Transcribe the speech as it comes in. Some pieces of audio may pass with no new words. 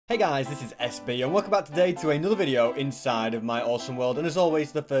Hey guys, this is SB and welcome back today to another video inside of my awesome world. And as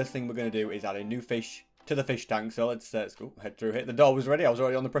always, the first thing we're going to do is add a new fish to the fish tank. So let's go head through here. The door was ready. I was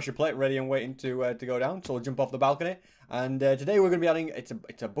already on the pressure plate, ready and waiting to go down. So we'll jump off the balcony. And today we're going to be adding,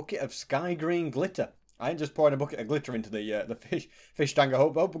 it's a bucket of sky green glitter. I ain't just pouring a bucket of glitter into the fish tank. I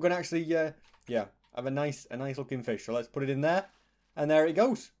hope we're going to actually, yeah, have a nice looking fish. So let's put it in there. And there it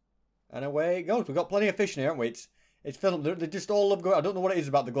goes. And away it goes. We've got plenty of fish in here, haven't we? It's filmed. They just all love going. I don't know what it is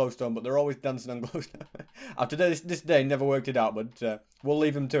about the glowstone, but they're always dancing on glowstone. After this day never worked it out, but we'll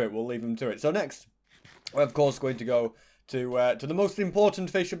leave them to it. We'll leave them to it. So next, we're of course going to go to the most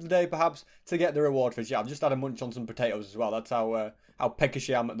important fish of the day, perhaps, to get the reward fish. Yeah, I've just had a munch on some potatoes as well. That's how peckish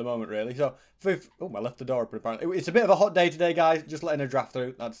I am at the moment, really. So, I left the door open. Apparently, it's a bit of a hot day today, guys. Just letting a draft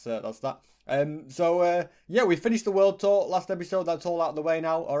through. That's that. Yeah, we finished the world tour last episode. That's all out of the way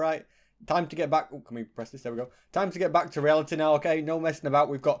now. All right. Time to get back. Oh, can we press this? There we go. Time to get back to reality now. Okay, no messing about.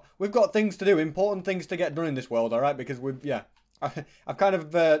 We've got things to do, important things to get done in this world. All right, because I've kind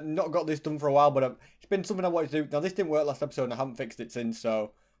of not got this done for a while, but it's been something I wanted to do. Now this didn't work last episode, and I haven't fixed it since,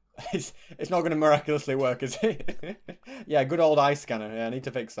 so it's not going to miraculously work, is it? Yeah, good old eye scanner. Yeah, I need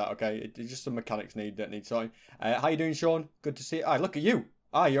to fix that. Okay, it's just some mechanics need sorting. How you doing, Sean? Good to see you. Look at you.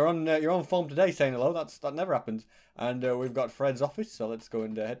 You're on form today saying hello. That never happens. And we've got Fred's office, so let's go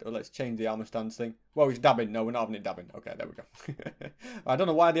and let's change the armor stance thing. Well, he's dabbing. No, we're not having it dabbing. Okay, there we go. I don't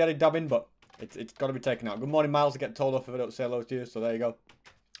know why they added dabbing, but it's got to be taken out. Good morning, Miles. I get told off if I don't say hello to you, so there you go.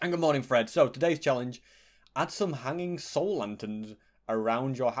 And good morning, Fred. So today's challenge: add some hanging soul lanterns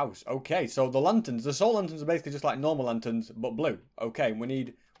around your house. Okay, so the soul lanterns are basically just like normal lanterns, but blue. Okay, we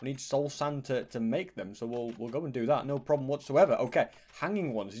need soul sand to make them, so we'll go and do that. No problem whatsoever. Okay,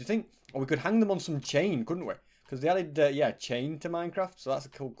 hanging ones. Do you think? Oh, we could hang them on some chain, couldn't we? Because they added chain to Minecraft, so that's a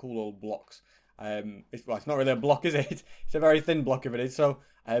cool old blocks. It's not really a block, is it? It's a very thin block if it is. So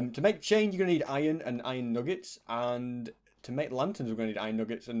to make chain, you're gonna need iron and iron nuggets, and to make lanterns, we're gonna need iron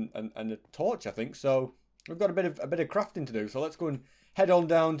nuggets and a torch, I think. So we've got a bit of crafting to do. So let's go and head on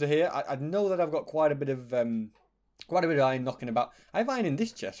down to here. I know that I've got quite a bit of iron knocking about. I have iron in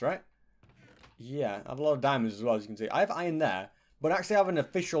this chest, right? Yeah, I have a lot of diamonds as well, as you can see. I have iron there, but actually I have an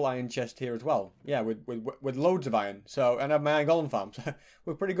official iron chest here as well. Yeah, with loads of iron. So, and I have my iron golem farm. So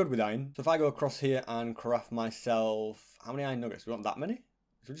we're pretty good with iron. So if I go across here and craft myself, how many iron nuggets? Do we want that many?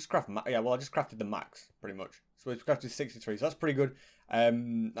 So we just craft, yeah, well I just crafted the max, pretty much. So we've crafted 63, so that's pretty good.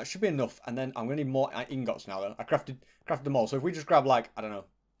 That should be enough. And then I'm going to need more ingots now, though. I crafted them all. So if we just grab, like, I don't know,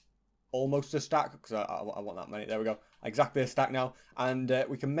 almost a stack, because I want that many. There we go. Exactly a stack now. And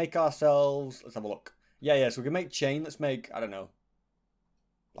we can make ourselves, let's have a look. Yeah, so we can make chain. Let's make, I don't know,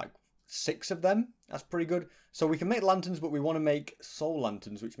 like 6 of them. That's pretty good. So we can make lanterns, but we want to make soul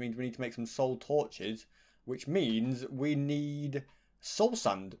lanterns, which means we need to make some soul torches, which means we need soul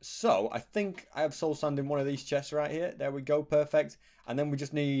sand. So I think I have soul sand in one of these chests right here. There we go. Perfect. And then we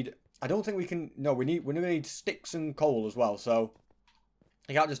just need, I don't think we can, no, we're going to need sticks and coal as well. So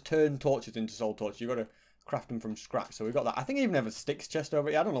you can't just turn torches into soul torches. You've got to craft them from scratch. So we've got that. I think I even have a sticks chest over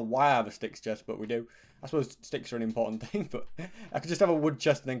here. I don't know why I have a sticks chest, but we do. I suppose sticks are an important thing, but I could just have a wood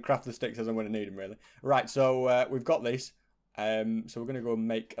chest and then craft the sticks as I'm going to need them, really. Right, so we've got this. So we're going to go and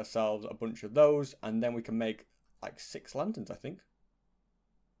make ourselves a bunch of those, and then we can make like 6 lanterns, I think.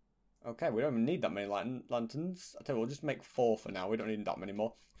 Okay, we don't even need that many lanterns. I tell you, we'll just make 4 for now. We don't need that many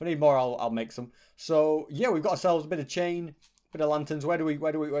more. If we need more, I'll make some. So yeah, we've got ourselves a bit of chain. Bit of lanterns. Where do we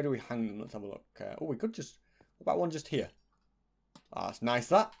hang them? Let's have a look. Oh, we could just. What about one just here? Ah, that's nice.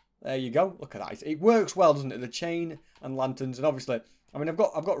 That. There you go. Look at that. It works well, doesn't it? The chain and lanterns, and obviously, I mean, I've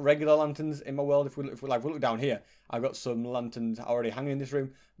got regular lanterns in my world. If we look down here, I've got some lanterns already hanging in this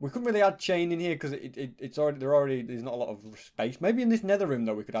room. We couldn't really add chain in here because there's not a lot of space. Maybe in this nether room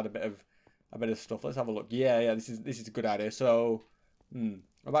though, we could add a bit of stuff. Let's have a look. Yeah. This is a good idea. So, what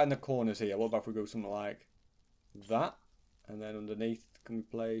about in the corners here? What about if we go something like that? And then underneath, can we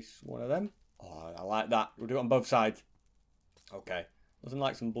place one of them? Oh, I like that. We'll do it on both sides. Okay. Nothing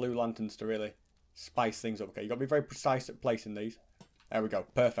like some blue lanterns to really spice things up. Okay, you've got to be very precise at placing these. There we go.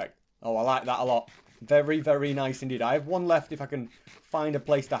 Perfect. Oh, I like that a lot. Very, very nice indeed. I have one left if I can find a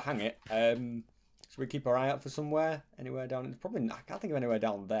place to hang it. So we keep our eye out for somewhere. Anywhere down. It's probably, I can't think of anywhere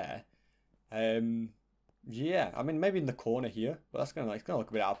down there. Yeah, I mean, maybe in the corner here. But that's going to look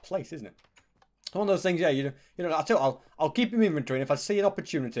a bit out of place, isn't it? One of those things, yeah, you know, I'll keep him inventory, and if I see an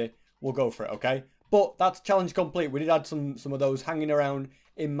opportunity, we'll go for it, okay? But that's challenge complete. We did add some of those hanging around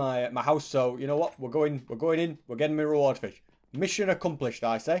in my house, so you know what? We're going in. We're getting my reward fish. Mission accomplished,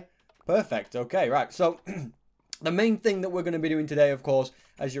 I say. Perfect. Okay, right. So the main thing that we're going to be doing today, of course,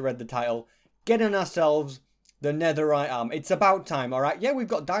 as you read the title, getting ourselves the Netherite Armour. It's about time, alright? Yeah, we've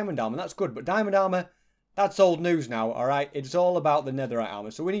got Diamond Armour, that's good, but Diamond Armour, that's old news now, alright? It's all about the Netherite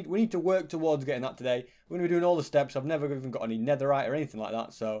Armour. So we need to work towards getting that today. We're going to be doing all the steps. I've never even got any Netherite or anything like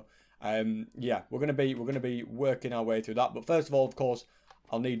that, so yeah, we're going to be working our way through that. But first of all, of course,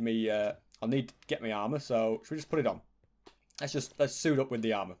 I'll need to get my armour, so should we just put it on? Let's suit up with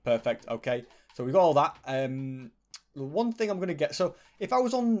the armour. Perfect, okay. So we've got all that. The one thing I'm going to get... So, if I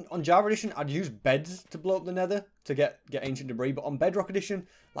was on Java Edition, I'd use beds to blow up the nether to get ancient debris. But on Bedrock Edition,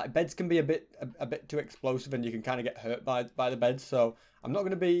 like, beds can be a bit too explosive and you can kind of get hurt by the beds. So, I'm not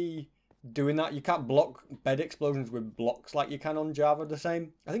going to be doing that. You can't block bed explosions with blocks like you can on Java the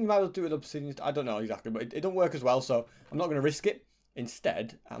same. I think you might as well do it with obsidian. I don't know exactly, but it don't work as well. So, I'm not going to risk it.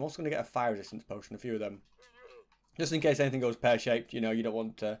 Instead, I'm also going to get a fire resistance potion, a few of them. Just in case anything goes pear-shaped, you know, you don't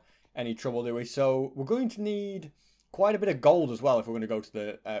want any trouble, do we? So, we're going to need... quite a bit of gold as well if we're going to go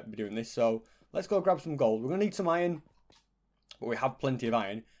to be doing this. So let's go grab some gold. We're going to need some iron, but we have plenty of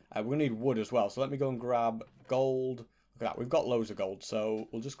iron. We're going to need wood as well. So let me go and grab gold. Look at that. We've got loads of gold. So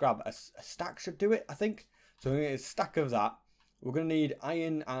we'll just grab a stack should do it, I think. So we're going to need a stack of that. We're going to need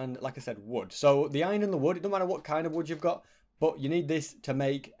iron and, like I said, wood. So the iron and the wood, it doesn't matter what kind of wood you've got, but you need this to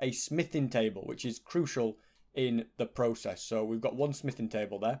make a smithing table, which is crucial in the process. So we've got one smithing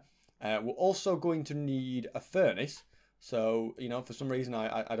table there. We're also going to need a furnace. So, you know, for some reason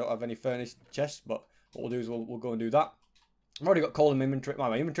I don't have any furnace chests, but what we'll do is we'll go and do that. I've already got coal in my inventory.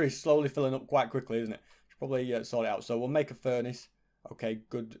 My inventory is slowly filling up quite quickly, isn't it? Should probably sort it out. So we'll make a furnace. Okay,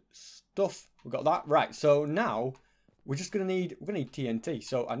 good stuff. We've got that. Right, so now we're going to need TNT.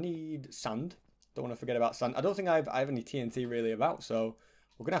 So I need sand. Don't want to forget about sand. I don't think I have any TNT really about, so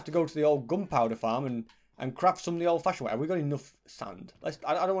we're going to have to go to the old gunpowder farm and craft some of the old-fashioned way. Have we got enough sand?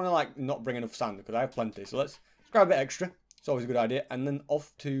 I don't want to, like, not bring enough sand because I have plenty. So let's grab a bit extra. It's always a good idea. And then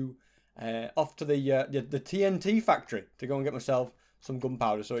off to the TNT factory to go and get myself some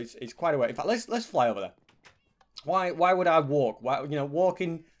gunpowder. So it's quite a way. In fact, let's fly over there. Why would I walk? Why, you know,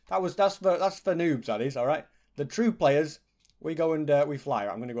 walking, that's for noobs, that is, all right? The true players, we go and we fly.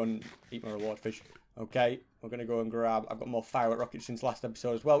 I'm going to go and eat my reward fish. Okay, we're going to go and grab... I've got more firework rockets since last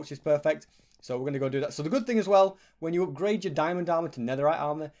episode as well, which is perfect. So we're going to go do that. So the good thing as well, when you upgrade your diamond armor to netherite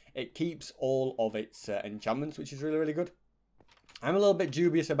armor, it keeps all of its enchantments, which is really, really good. I'm a little bit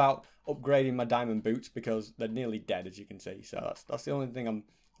dubious about upgrading my diamond boots because they're nearly dead, as you can see. So that's the only thing I'm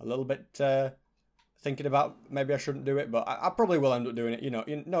a little bit thinking about. Maybe I shouldn't do it, but I probably will end up doing it. You know,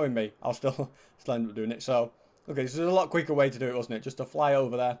 knowing me, I'll still end up doing it. So, okay, this is a lot quicker way to do it, wasn't it? Just to fly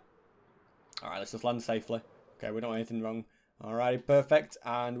over there. All right, let's just land safely. Okay, we don't want anything wrong. Alrighty, perfect.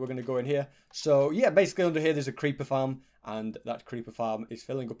 And we're going to go in here. So, yeah, basically under here there's a creeper farm. And that creeper farm is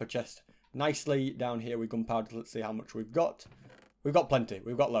filling up a chest nicely down here with gunpowder. Let's see how much we've got. We've got plenty.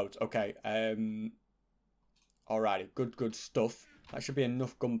 We've got loads. Okay. Alrighty, good stuff. That should be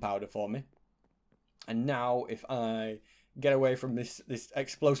enough gunpowder for me. And now, if I get away from this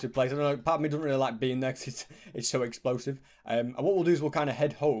explosive place. I don't know, part of me doesn't really like being there because it's so explosive. And what we'll do is we'll kind of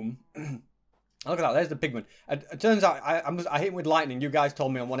head home. Look at that, there's the pigman. It turns out I hit him with lightning. You guys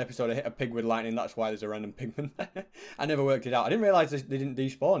told me on one episode I hit a pig with lightning. That's why there's a random pigman. I never worked it out. I didn't realise they didn't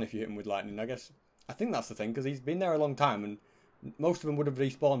despawn if you hit him with lightning. I think that's the thing, because he's been there a long time and most of them would have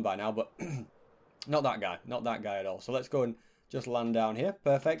respawned by now, but not that guy. Not that guy at all. So let's go and just land down here.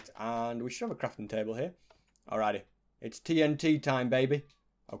 Perfect. And we should have a crafting table here. Alrighty. It's TNT time, baby.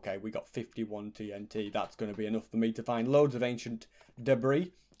 Okay, we got 51 TNT. That's going to be enough for me to find loads of ancient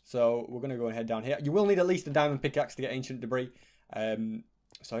debris. So we're going to go and head down here. You will need at least a diamond pickaxe to get ancient debris.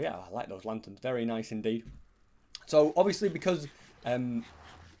 So yeah, I like those lanterns. Very nice indeed. So obviously because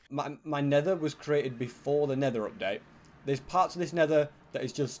my nether was created before the nether update, there's parts of this nether that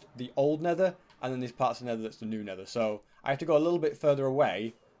is just the old nether, and then there's parts of the nether that's the new nether. So I have to go a little bit further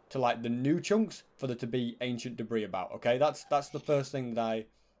away to like the new chunks for there to be ancient debris about. Okay, that's the first thing that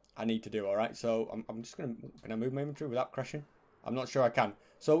I need to do. All right, so I'm just gonna can I move my inventory without crashing? I'm not sure I can.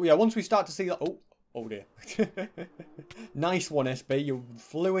 So yeah, once we start to see that, oh dear, nice one, SB. You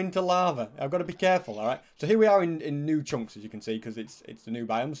flew into lava. I've got to be careful. All right. So here we are in new chunks, as you can see, because it's the new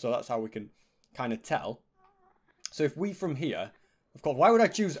biome. So that's how we can kind of tell. So if we from here, of course, why would I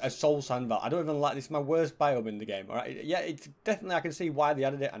choose a soul sand belt? I don't even like this. It's my worst biome in the game. All right. Yeah, it's definitely, I can see why they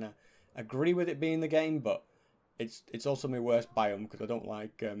added it, and I agree with it being the game, but it's also my worst biome because I don't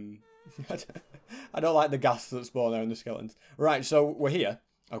like I don't like the gas that spawn there in the skeletons. Right, so we're here.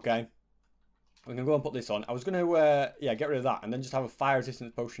 Okay, we're gonna go and put this on. I was gonna yeah, get rid of that and then just have a fire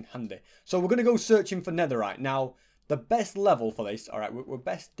resistance potion handy. So we're gonna go searching for netherite. Now the best level for this, all right, we're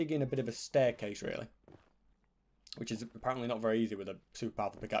best digging a bit of a staircase really, which is apparently not very easy with a super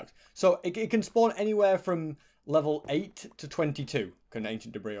powerful pickaxe. So it can spawn anywhere from level 8 to 22 can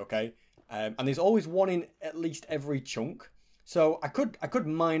ancient debris, okay? And there's always one in at least every chunk. So I could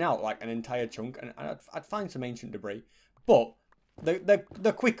mine out like an entire chunk and I'd find some ancient debris. But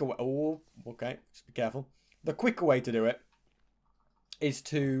the quicker way, oh, okay, just be careful. The quicker way to do it is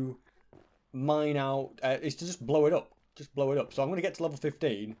to mine out, is to just blow it up. Just blow it up. So I'm going to get to level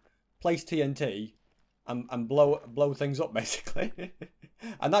 15, place TNT, and blow things up basically.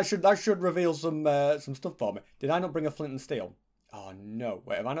 And that should reveal some stuff for me. Did I not bring a flint and steel? Oh no!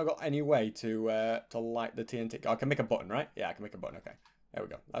 Wait, have I not got any way to light the TNT? Oh, I can make a button, right? Yeah, I can make a button. Okay, there we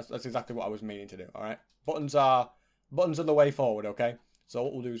go. That's exactly what I was meaning to do. All right, buttons are the way forward. Okay, so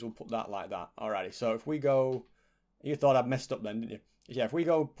what we'll do is we'll put that like that. Alrighty. So if we go, you thought I'd messed up then, didn't you? Yeah. If we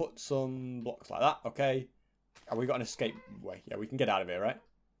go put some blocks like that. Okay. Have we got an escape way? Yeah, we can get out of here, right?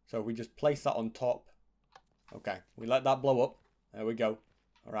 So we just place that on top. Okay, we let that blow up. There we go.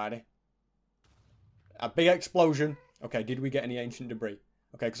 Alrighty. A big explosion. Okay, did we get any ancient debris?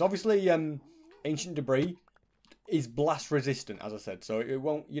 Okay, because obviously ancient debris is blast resistant, as I said. So it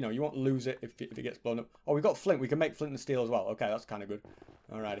won't, you won't lose it if it gets blown up. Oh, we got flint. We can make flint and steel as well. Okay, that's kind of good.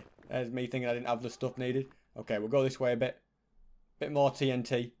 Alrighty. There's me thinking I didn't have the stuff needed. Okay, we'll go this way a bit. Bit more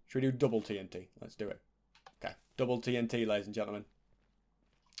TNT. Should we do double TNT? Let's do it. Okay, double TNT, ladies and gentlemen.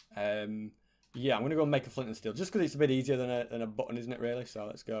 Yeah, I'm going to go and make a flint and steel. Just because it's a bit easier than a button, isn't it, really? So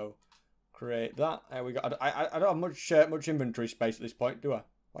let's go. Create that. There we go. I don't have much inventory space at this point, do I?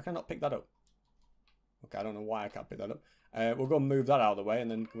 Why can I not pick that up? Okay, I don't know why I can't pick that up. We'll go and move that out of the way, and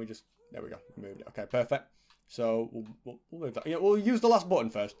then can we just... There we go. We moved it. Okay, perfect. So we'll move that. Yeah, we'll use the last button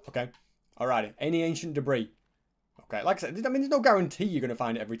first. Okay. Alrighty. Any ancient debris? Okay. Like I said, I mean, there's no guarantee you're going to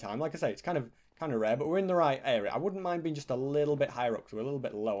find it every time. Like I say, it's kind of rare, but we're in the right area. I wouldn't mind being just a little bit higher up, because we're a little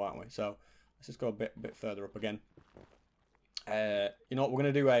bit low, aren't we? So let's just go a bit further up again. You know what? We're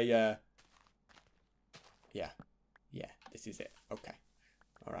going to do a... Yeah, this is it. Okay.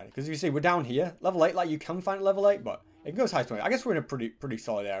 Alright, because you see, we're down here. Level 8, like, you can find level 8, but it goes high to 20. I guess we're in a pretty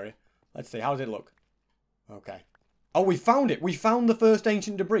solid area. Let's see, how does it look? Okay. Oh, we found it! We found the first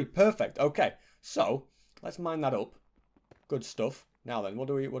ancient debris. Perfect. Okay. So, let's mine that up. Good stuff. Now then, what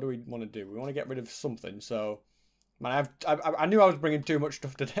do we want to do? We want to get rid of something, so... Man, I knew I was bringing too much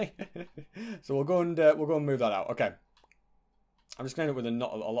stuff today. So we'll go and move that out. Okay. I'm just going to end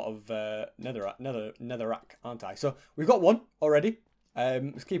up with a lot of netherrack, aren't I? So we've got one already.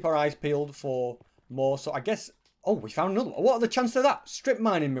 Let's keep our eyes peeled for more. So I guess... Oh, we found another one. What are the chances of that? Strip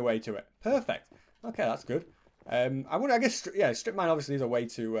mining my way to it. Perfect. Okay, that's good. I guess, yeah, strip mine obviously is a way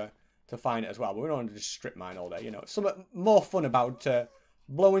to find it as well. But we don't want to just strip mine all day, you know. Something more fun about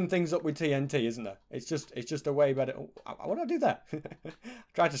blowing things up with TNT, isn't there? It's just a way better... Oh, what did I do there?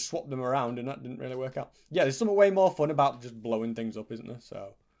 Tried to swap them around and that didn't really work out. Yeah, there's something way more fun about just blowing things up, isn't there?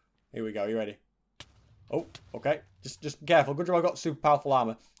 So, here we go. You ready? Oh, okay. Just be careful. Good job I got super powerful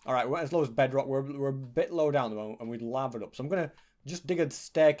armor. Alright, we're as low as Bedrock. We're a bit low down at the moment and we'd lavered up. So I'm going to just dig a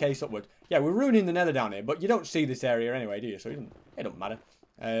staircase upwards. Yeah, we're ruining the nether down here, but you don't see this area anyway, do you? So it don't matter.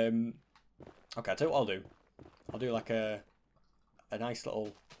 Okay, I'll tell you what I'll do. I'll do like a nice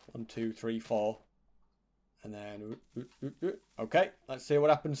little 1, 2, 3, 4. And then... Okay, let's see what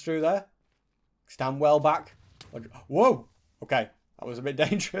happens through there. Stand well back. Whoa! Okay, that was a bit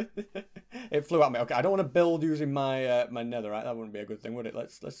dangerous. It flew at me. Okay, I don't want to build using my my netherite. That wouldn't be a good thing, would it?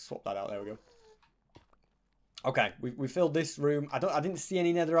 Let's swap that out. There we go. Okay, we filled this room. I didn't see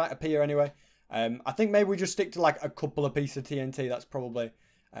any netherite appear anyway. I think maybe we just stick to like a couple of pieces of TNT. That's probably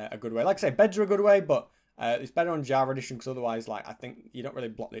a good way. Like I say, beds are a good way, but it's better on Java Edition because otherwise, like, I think you don't really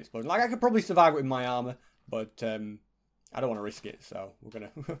block the explosion. Like, I could probably survive it with my armor, but I don't want to risk it. So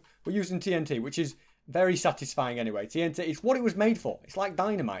we're using TNT, which is very satisfying anyway. TNT, it's what it was made for. It's like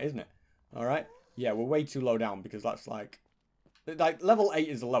dynamite, isn't it? All right. Yeah, we're way too low down because that's like level 8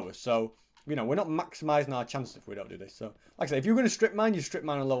 is the lowest. So, you know, we're not maximizing our chances if we don't do this. So, like I say, if you're going to strip mine, you strip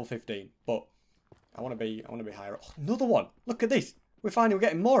mine on level 15. But I want to be higher up. Oh, another one. Look at this. We're finding we're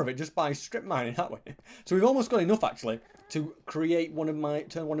getting more of it just by strip mining that way. So we've almost got enough actually to create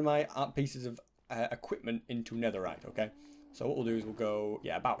turn one of my pieces of equipment into netherite. Okay. So what we'll do is we'll go,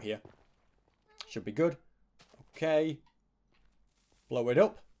 yeah, about here. Should be good. Okay. Blow it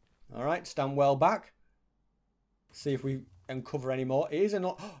up. All right. Stand well back. See if we uncover any more. It is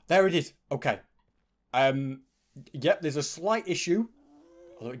not. Oh, there it is. Okay. Yep. There's a slight issue.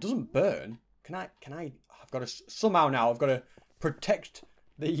 Although it doesn't burn. Can I? I've got to somehow now. I've got to protect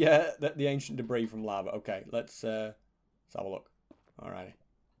the ancient debris from lava. Okay. Let's have a look. All right.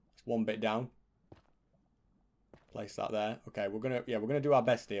 It's one bit down. Place that there. Okay. We're gonna do our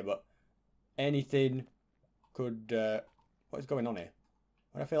best here, but anything could. What is going on here?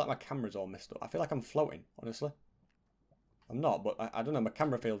 I feel like my camera's all messed up. I feel like I'm floating, honestly. I'm not, but I don't know. My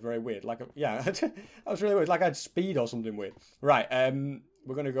camera feels very weird. Like, yeah, that was really weird. Like I had speed or something weird. Right,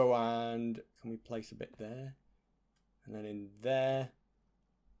 we're going to go and... Can we place a bit there? And then in there.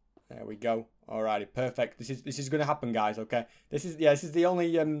 There we go. Alrighty, perfect. This is going to happen, guys, okay? This is the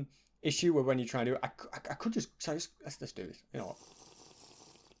only issue with when you try to do it. I could just... let's do this. You know what?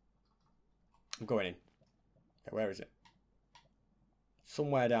 I'm going in. Okay, where is it?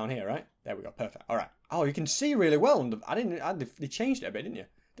 Somewhere down here, right? There we go. Perfect. All right. Oh, you can see really well. They changed it a bit, didn't you?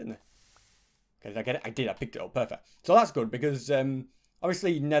 Didn't they? Okay, did I get it? I did. I picked it up. Perfect. So that's good because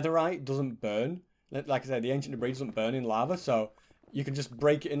obviously netherite doesn't burn. Like I said, the ancient debris doesn't burn in lava, so you can just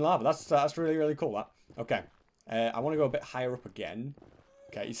break it in lava. That's really, really cool. That. Okay. I want to go a bit higher up again.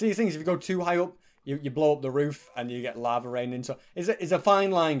 Okay. You see these things? If you go too high up, you blow up the roof and you get lava raining. So it's a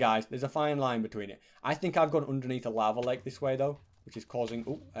fine line, guys. There's a fine line between it. I think I've gone underneath a lava lake this way though, which is causing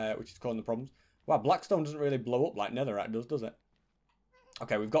the problems. Wow, blackstone doesn't really blow up like netherite does it?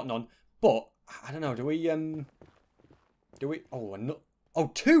 Okay, we've got none. But I don't know. Do we? Oh,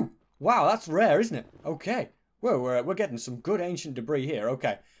 oh, two. Wow, that's rare, isn't it? Okay. Well, we're getting some good ancient debris here.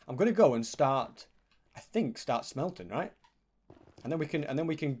 Okay, I'm gonna go and start. I think start smelting, right? And then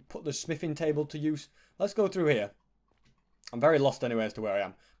we can put the smithing table to use. Let's go through here. I'm very lost anyway as to where I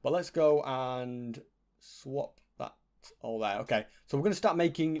am. But let's go and swap that all there. Okay, so we're going to start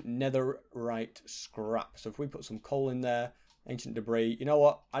making netherite scrap. So if we put some coal in there, ancient debris. You know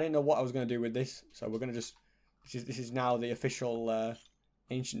what? I didn't know what I was going to do with this. So we're going to just... This is now the official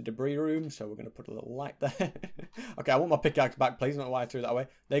ancient debris room. So we're going to put a little light there. Okay, I want my pickaxe back, please. I don't know why I threw that away.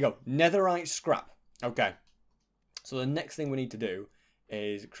 There you go. Netherite scrap. Okay. So the next thing we need to do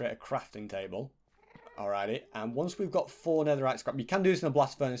is create a crafting table. Alrighty. And once we've got 4 netherite scrap, you can do this in a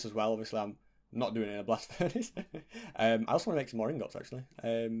blast furnace as well. Obviously, I'm not doing it in a blast furnace. I also want to make some more ingots, actually.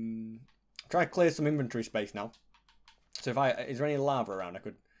 Try to clear some inventory space now. So is there any lava around?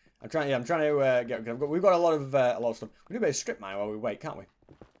 I'm trying to get. We've got a lot of stuff. We do a bit of strip mine while we wait, can't we?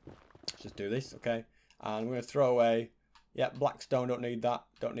 Let's just do this, okay? And we're going to throw away. Yeah, blackstone. Don't need that.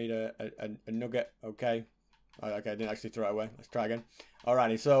 Don't need a nugget. Okay. Okay, I didn't actually throw it away. Let's try again.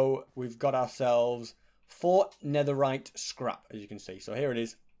 Alrighty, so we've got ourselves 4 netherite scrap, as you can see. So here it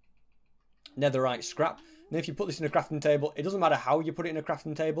is. Netherite scrap. And if you put this in a crafting table, it doesn't matter how you put it in a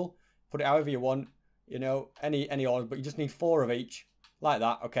crafting table. Put it however you want. You know, any order, but you just need 4 of each. Like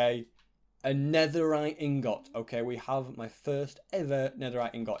that, okay. A netherite ingot. Okay, we have my first ever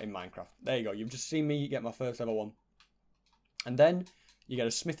netherite ingot in Minecraft. There you go. You've just seen me get my first ever one. And then you get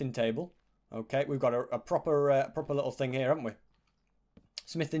a smithing table. Okay, we've got a proper little thing here, haven't we?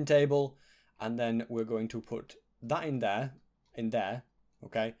 Smithing table, and then we're going to put that in there,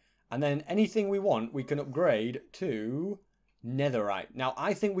 okay? And then anything we want, we can upgrade to netherite. Now,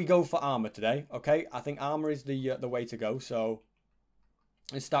 I think we go for armor today, okay? I think armor is the way to go, so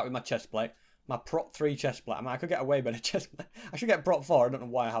let's start with my chest plate. My prop 3 chest plate. I mean, I could get a way better chest plate. I should get prop 4, I don't know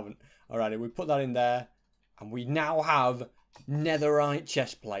why I haven't. Alrighty, we put that in there, and we now have netherite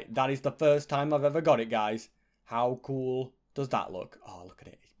chest plate. That is the first time I've ever got it, guys. How cool does that look? Oh, look at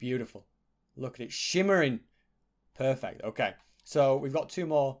it. It's beautiful. Look at it shimmering. Perfect. Okay. So we've got 2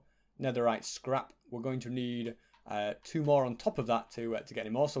 more netherite scrap. We're going to need 2 more on top of that to get any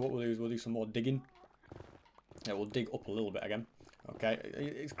more. So what we'll do is we'll do some more digging. Yeah, we'll dig up a little bit again. Okay.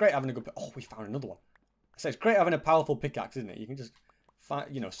 It's great having a good... Oh, we found another one. So it's great having a powerful pickaxe, isn't it? You can just...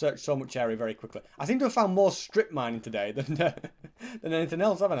 search so much area very quickly. I seem to have found more strip mining today than anything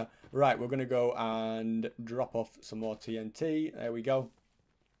else, haven't I? Right, we're going to go and drop off some more TNT. There we go.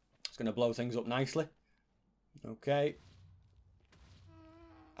 It's going to blow things up nicely. Okay.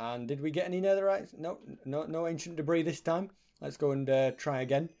 And did we get any netherite? No ancient debris this time. Let's go and try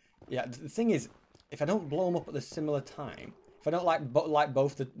again. Yeah, the thing is, if I don't blow them up at the similar time, if I don't like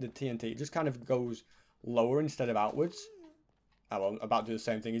both the TNT, it just kind of goes lower instead of outwards. Oh, well, I'm about to do the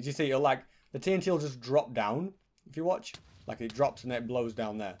same thing. As you see, it'll the TNT will just drop down, if you watch. Like, it drops and then it blows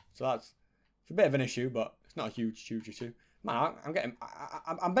down there. So it's a bit of an issue, but it's not a huge issue. Man,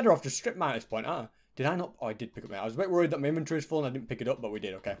 I'm better off just strip mine at this point, aren't I? Did I not? Oh, I did pick up my... I was a bit worried that my inventory is full and I didn't pick it up, but we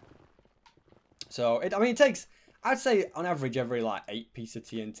did, okay. So, it takes... I'd say, on average, every, 8 pieces of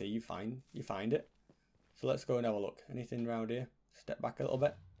TNT, you find it. So let's go and have a look. Anything around here? Step back a little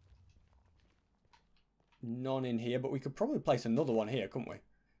bit. None in here, but we could probably place another one here, couldn't we?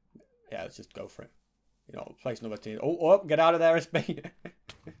 Yeah, let's just go for it. Place another TNT. Oh, get out of there, SB.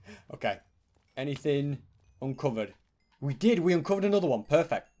 Okay. Anything uncovered? We did. We uncovered another one.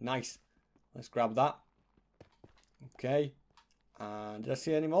 Perfect. Nice. Let's grab that. Okay. And did I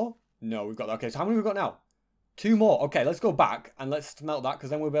see any more? No, we've got that. Okay, so how many have we got now? 2 more. Okay, let's go back and let's smelt that,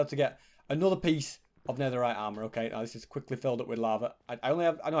 because then we'll be able to get another piece of netherite armor. Okay, now this is quickly filled up with lava. I only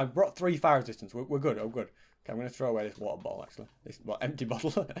have, I know I brought 3 fire resistance. We're good, oh good. Okay, I'm going to throw away this water bottle, actually. This empty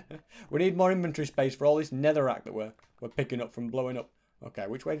bottle. We need more inventory space for all this netherrack that we're picking up from blowing up. Okay,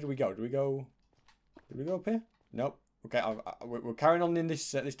 which way did we go? Did we go up here? Nope. Okay, we're carrying on in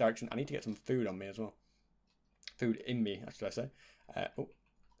this this direction. I need to get some food on me as well. Food in me, should I say. Oh,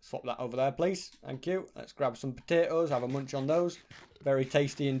 swap that over there, please. Thank you. Let's grab some potatoes, have a munch on those. Very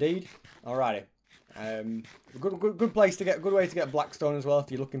tasty indeed. Alrighty. Good place to get, good way to get blackstone as well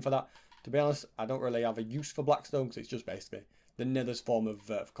if you're looking for that. To be honest, I don't really have a use for blackstone because it's just basically the nether's form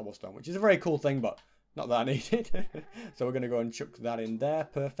of cobblestone, which is a very cool thing, but not that I need it. So we're going to go and chuck that in there.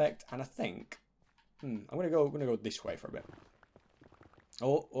 Perfect. And I think, I'm going to go this way for a bit.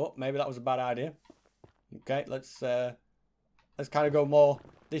 Oh, maybe that was a bad idea. Okay, let's kind of go more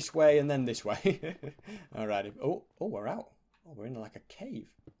this way and then this way. Alrighty. Oh, we're out. Oh, we're in like a cave.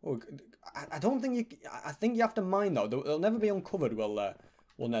 Oh, I don't think you. I think you have to mine though. They'll never be uncovered. Well,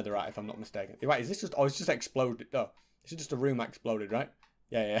 netherite, if I'm not mistaken. Right, is this just? Oh, it's just exploded. No, this is just a room that exploded, right?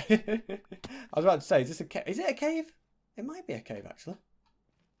 Yeah. I was about to say, is this a cave? Is it a cave? It might be a cave actually.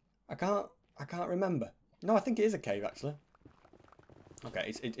 I can't remember. No, I think it is a cave actually.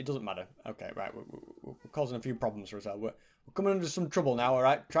 Okay, it doesn't matter. Okay, right, we're causing a few problems for ourselves. We're coming under some trouble now. All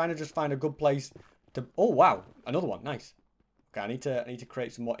right, trying to just find a good place to. Oh wow, another one. Nice. Okay, I need to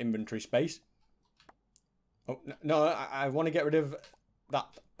create some more inventory space. Oh no, I want to get rid of that.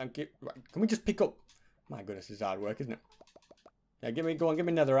 Thank you. Can we just pick up? My goodness, this is hard work, isn't it? Yeah, give me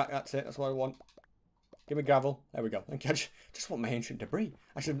netherrack. That's it. That's what I want. Give me gravel. There we go. Thank you. I just want my ancient debris.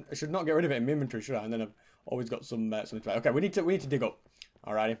 I should not get rid of it in my inventory, should I? And then I've always got some okay, we need to dig up.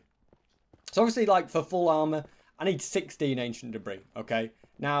 Alrighty. So obviously, like for full armor, I need 16 ancient debris. Okay.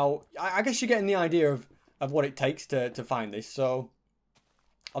 Now, I guess you're getting the idea of what it takes to find this. So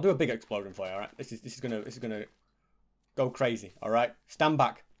I'll do a big explosion for you. All right. This is gonna go crazy. All right. Stand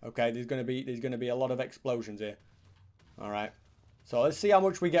back. Okay. There's gonna be a lot of explosions here. All right. So let's see how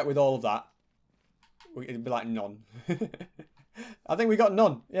much we get with all of that. It'd be like none. I think we got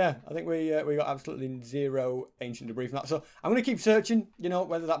none. Yeah, I think we got absolutely 0 ancient debris from that. So I'm gonna keep searching. You know,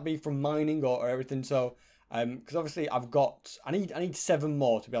 whether that be from mining or everything. So because obviously I need 7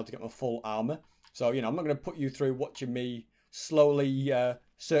 more to be able to get my full armor. So you know, I'm not gonna put you through watching me slowly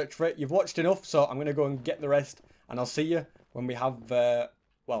search for it. You've watched enough, so I'm gonna go and get the rest, and I'll see you when we have 8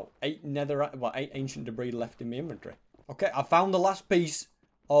 ancient debris left in my inventory. Okay, I found the last piece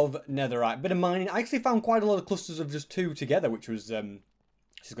of netherite. Bit of mining. I actually found quite a lot of clusters of just 2 together, which was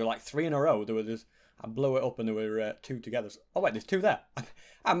she's got like 3 in a row. There were just, I blew it up and there were 2 together. Oh wait, there's 2 there.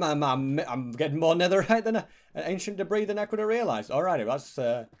 I'm getting more netherite than ancient debris than I could have realised. Alrighty, that's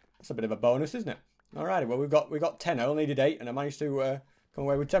a bit of a bonus, isn't it? Alrighty, well we got 10. I only needed 8, and I managed to come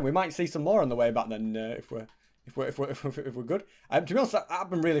away with 10. We might see some more on the way back then if we're good. To be honest, that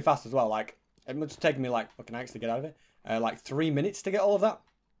happened really fast as well. Like it must have taken me like, what can I actually get out of it? Like 3 minutes to get all of that.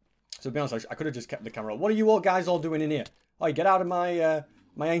 So to be honest, I could have just kept the camera. What are you all guys all doing in here? Oh, you get out of my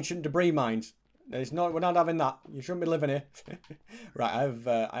my ancient debris mines. We're not having that. You shouldn't be living here. Right,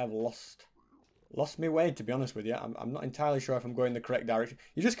 I have lost my way, to be honest with you. I'm not entirely sure if I'm going the correct direction.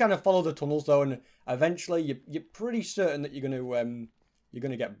 You just kind of follow the tunnels though, and eventually you're pretty certain that you're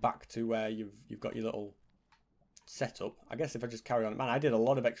gonna get back to where you've got your little setup. I guess if I just carry on, man, I did a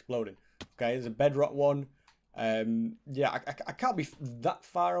lot of exploding. Okay, there's a bedrock one. Yeah, I can't be that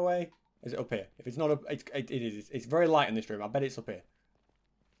far away. Is it up here? If it's not up, it is. It's very light in this room. I bet it's up here.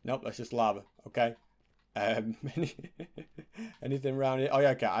 Nope, that's just lava. Okay. Anything around here? Oh yeah,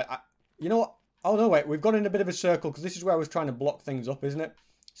 okay. You know what? Oh no, wait. We've gone in a bit of a circle because this is where I was trying to block things up, isn't it?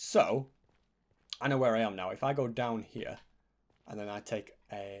 So I know where I am now. If I go down here, and then I take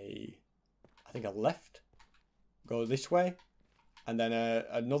I think a left, go this way, and then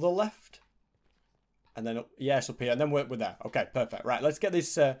another left. And then, yes, up here. And then we're there. Okay, perfect. Right, let's get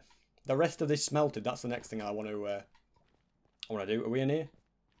this, the rest of this smelted. That's the next thing I want to do. Are we in here?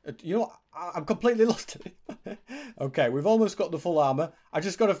 You know what? I'm completely lost. Okay, we've almost got the full armor. I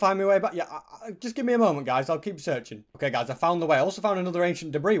just got to find my way back. Yeah, just give me a moment, guys. I'll keep searching. Okay, guys, I found the way. I also found another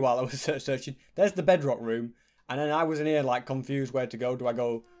ancient debris while I was searching. There's the bedrock room. And then I was in here, like, confused where to go. Do I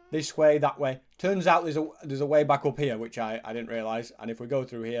go this way, that way? Turns out there's a way back up here, which I didn't realise. And if we go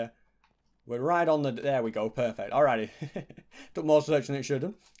through here, we're right on the... There we go. Perfect. Alrighty. Took more searching than it should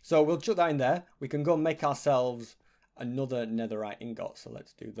have. So we'll chuck that in there. We can go and make ourselves another netherite ingot. So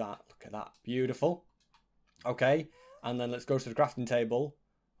let's do that. Look at that. Beautiful. Okay. And then let's go to the crafting table.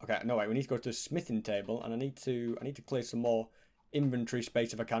 Okay. No, wait. We need to go to the smithing table. And I need to clear some more inventory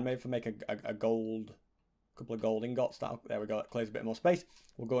space if I can. Maybe if I make a gold couple of gold ingots. There we go. That clears a bit more space.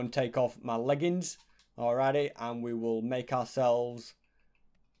 We'll go and take off my leggings. Alrighty. And we will make ourselves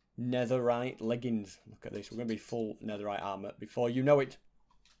netherite leggings. Look at this. We're going to be full netherite armor before you know it.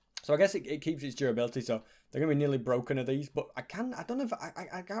 So I guess it keeps its durability. So they're going to be nearly broken of these. But I don't know if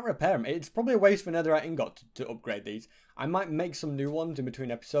I can't repair them. It's probably a waste for netherite ingot to upgrade these. I might make some new ones in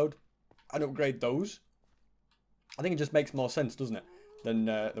between episode and upgrade those. I think it just makes more sense, doesn't it?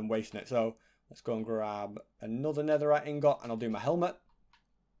 Than wasting it. So let's go and grab another netherite ingot and I'll do my helmet.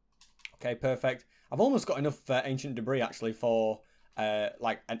 Okay, perfect. I've almost got enough ancient debris actually for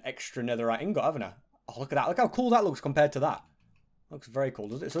like an extra netherite ingot, haven't I? Oh, look at that. Look how cool that looks compared to that. Looks very cool,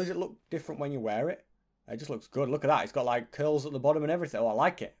 does it? So does it look different when you wear it? It just looks good. Look at that. It's got like curls at the bottom and everything. Oh, I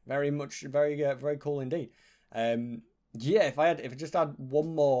like it. Very cool indeed. Yeah, if I just had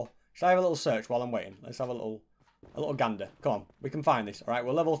one more. Should I have a little search while I'm waiting? Let's have a little gander. Come on, we can find this. All right,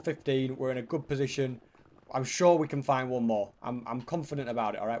 we're level 15. We're in a good position. I'm sure we can find one more. I'm confident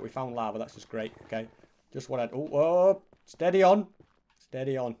about it. All right, we found lava. That's just great. Okay, just what I'd. Oh, whoa, steady on,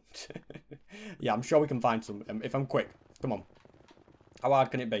 steady on. Yeah, I'm sure we can find some if I'm quick. Come on. How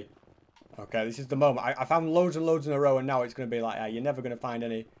hard can it be? Okay, this is the moment. I found loads and loads in a row, and now it's going to be like, you're never going to find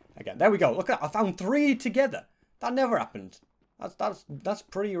any again. There we go. Look at that. I found 3 together. That never happens. That's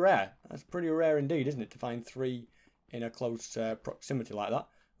pretty rare. That's pretty rare indeed, isn't it, to find 3 in a close proximity like that.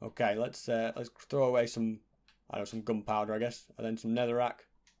 Okay, let's throw away some, I don't know, some gunpowder, I guess, and then some netherrack.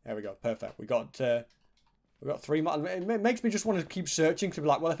 There we go. Perfect. We got 3 more. It makes me just want to keep searching to be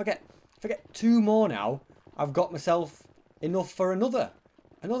like, well, if I get 2 more now, I've got myself enough for another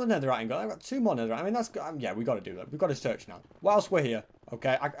netherite ingot. I've got 2 more netherite. I mean, that's yeah. We got to do that. We've got to search now. Whilst we're here,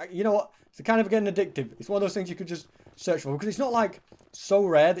 okay. You know what? It's kind of getting addictive. It's one of those things you could just search for because it's not like so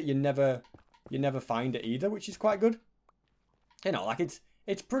rare that you never find it either, which is quite good. You know, like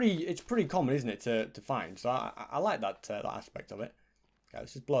it's pretty common, isn't it, to find? So I like that aspect of it. Okay,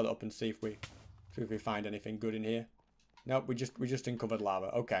 let's just blow it up and see if we find anything good in here. Nope, we just uncovered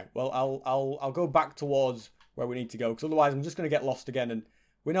lava. Okay, well I'll go back towards where we need to go because otherwise I'm just going to get lost again, and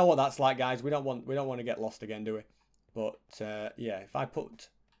we know what that's like, guys. We don't want to get lost again, do we? But yeah, if I put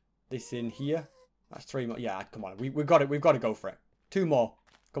this in here, that's 3 more. Yeah, come on, we've got to go for it. 2 more.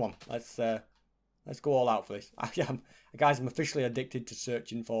 Come on, let's go all out for this. Guys, I'm officially addicted to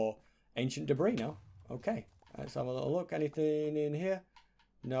searching for ancient debris now. Okay, let's have a little look. Anything in here?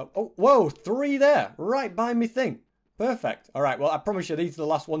 No. Oh, whoa, 3 there, right by me thing. Perfect. All right, well, I promise you these are the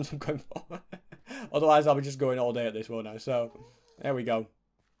last ones I'm going for. Otherwise, I'll be just going all day at this one now. So, there we go.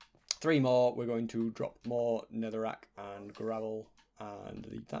 3 more. We're going to drop more netherrack and gravel and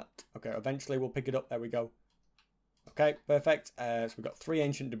delete that. Okay, eventually we'll pick it up. There we go. Okay, perfect. So we've got 3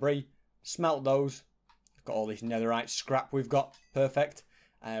 ancient debris. Smelt those. We've got all this netherite scrap we've got. Perfect.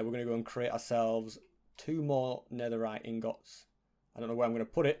 We're going to go and create ourselves 2 more netherite ingots. I don't know where I'm going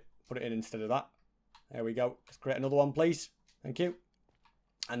to put it. Put it in instead of that. There we go. Let's create another one, please. Thank you.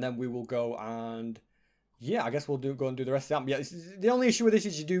 And then we will go and, yeah, I guess we'll go and do the rest of that. Yeah, the only issue with this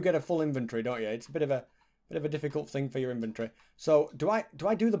is you do get a full inventory, don't you? It's a bit of a difficult thing for your inventory. So do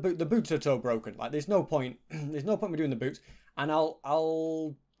I do the boot? The boots are so broken. Like there's no point. There's no point me doing the boots. And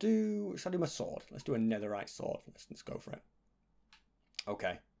I'll do. Should I do my sword? Let's do a netherite sword. Let's go for it.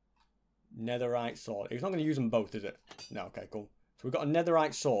 Okay. Netherite sword. He's not going to use them both, is it? No. Okay. Cool. So we've got a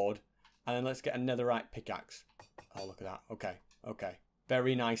netherite sword, and then let's get a netherite pickaxe. Oh, look at that. Okay. Okay.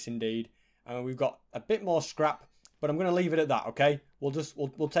 Very nice indeed. And we've got a bit more scrap, but I'm going to leave it at that. Okay. We'll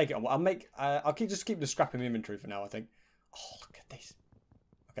take it on. I'll just keep the scrap in my inventory for now, I think. Oh, look at this.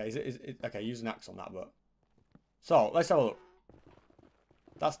 Okay. Is it okay? Use an axe on that, but. So let's have a look.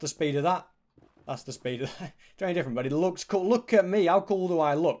 That's the speed of that. That's the speed of that. It's very different, but it looks cool. Look at me. How cool do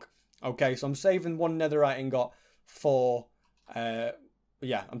I look? Okay, so I'm saving 1 netherite ingot for,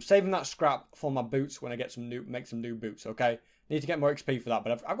 yeah, I'm saving that scrap for my boots when I get make some new boots. Okay, need to get more XP for that,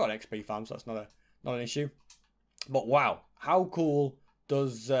 but I've got an XP farm, so that's not an issue. But wow, how cool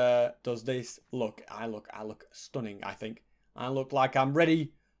does this look? I look stunning. I think I look like I'm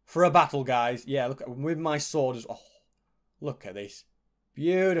ready for a battle, guys. Yeah, look with my sword. Oh, look at this.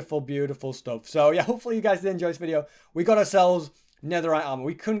 Beautiful, beautiful stuff. So yeah, hopefully you guys did enjoy this video. We got ourselves netherite armor.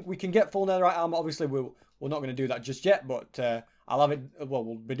 We can get full netherite armor. Obviously, we're not going to do that just yet, but I'll have it. Well,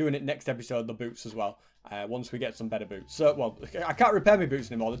 we'll be doing it next episode. The boots as well. Once we get some better boots. So, well, I can't repair my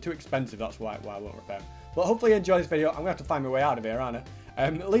boots anymore. They're too expensive. That's why I won't repair them. But hopefully you enjoyed this video. I'm going to have to find my way out of here, aren't I?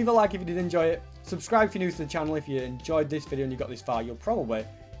 Leave a like if you did enjoy it. Subscribe if you're new to the channel. If you enjoyed this video and you got this far, you'll probably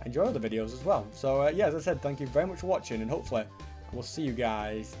enjoy other videos as well. So, yeah, as I said, thank you very much for watching, and hopefully we'll see you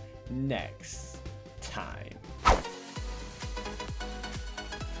guys next time.